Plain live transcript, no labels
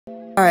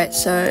Alright,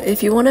 so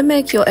if you want to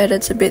make your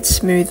edits a bit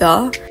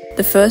smoother,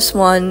 the first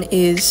one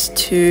is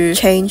to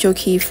change your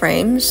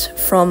keyframes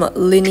from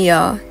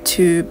linear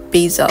to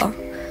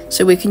Bezier.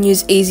 So we can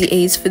use Easy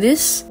Ease for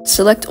this.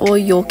 Select all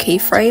your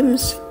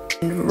keyframes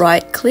and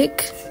right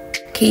click,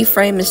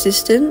 Keyframe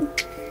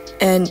Assistant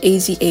and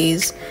Easy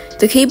Ease.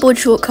 The keyboard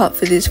shortcut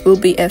for this will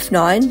be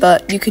F9,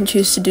 but you can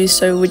choose to do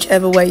so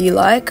whichever way you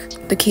like.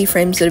 The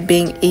keyframes that are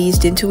being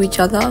eased into each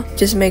other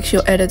just makes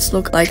your edits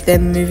look like they're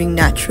moving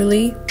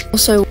naturally.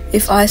 Also,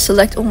 if I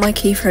select all my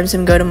keyframes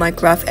and go to my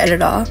graph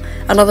editor,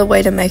 another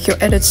way to make your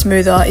edit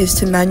smoother is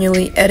to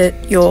manually edit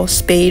your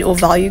speed or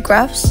value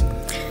graphs.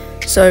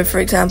 So for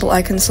example,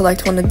 I can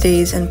select one of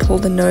these and pull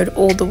the node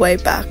all the way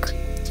back.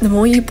 The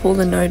more you pull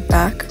the node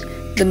back,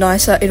 the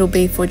nicer it'll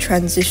be for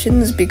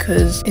transitions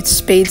because it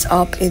speeds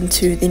up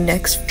into the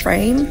next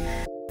frame.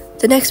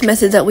 The next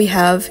method that we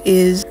have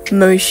is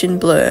motion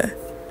blur.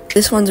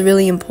 This one's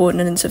really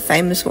important and it's a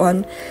famous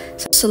one.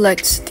 So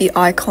select the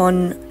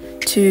icon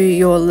to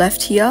your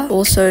left here.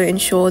 Also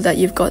ensure that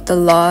you've got the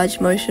large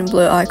motion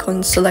blur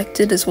icon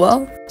selected as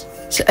well.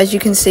 So as you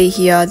can see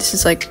here, this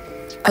is like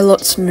a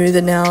lot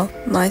smoother now.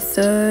 My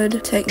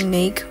third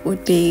technique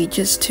would be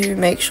just to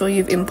make sure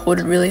you've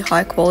imported really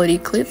high quality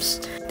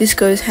clips. This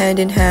goes hand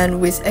in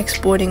hand with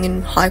exporting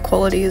in high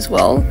quality as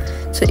well.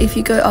 So if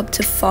you go up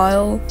to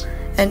File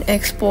and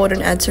Export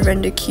and add to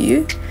render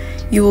queue,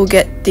 you will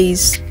get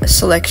these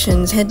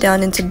selections. Head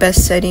down into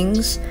best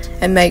settings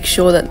and make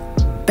sure that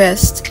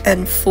best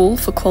and full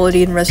for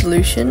quality and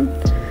resolution.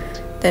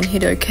 Then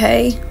hit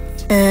OK,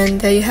 and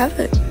there you have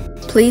it.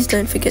 Please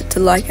don't forget to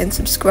like and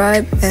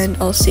subscribe, and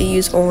I'll see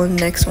you all in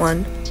the next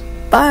one.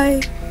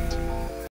 Bye!